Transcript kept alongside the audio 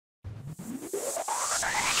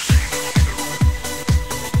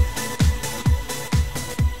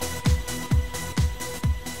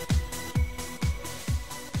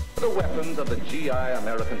To the weapons of the GI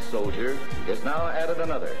American soldier is now added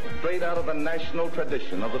another, straight out of the national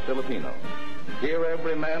tradition of the Filipino. Here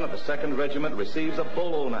every man of the 2nd Regiment receives a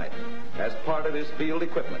bolo knife as part of his field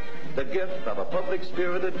equipment, the gift of a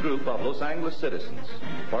public-spirited group of Los Angeles citizens.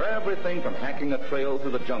 For everything from hacking a trail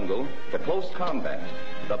through the jungle to close combat,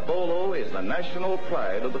 the bolo is the national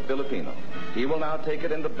pride of the Filipino. He will now take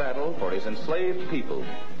it into battle for his enslaved people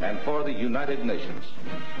and for the United Nations.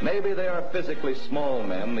 Maybe they are physically small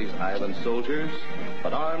men, these island soldiers,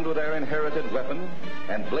 but armed with their inherited weapon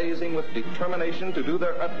and blazing with determination to do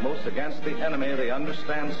their utmost against the enemy they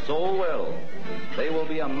understand so well, they will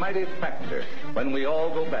be a mighty factor when we all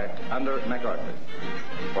go back under MacArthur.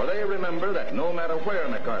 For they remember that no matter where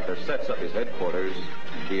MacArthur sets up his headquarters,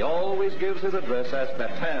 he always gives his address as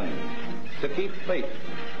Battalion, to keep faith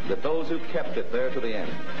with those who kept it there to the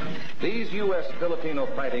end. These U.S. Filipino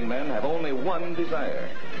fighting men have only one desire.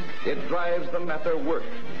 It drives them at their work,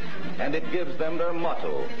 and it gives them their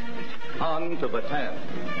motto, on to Bataan.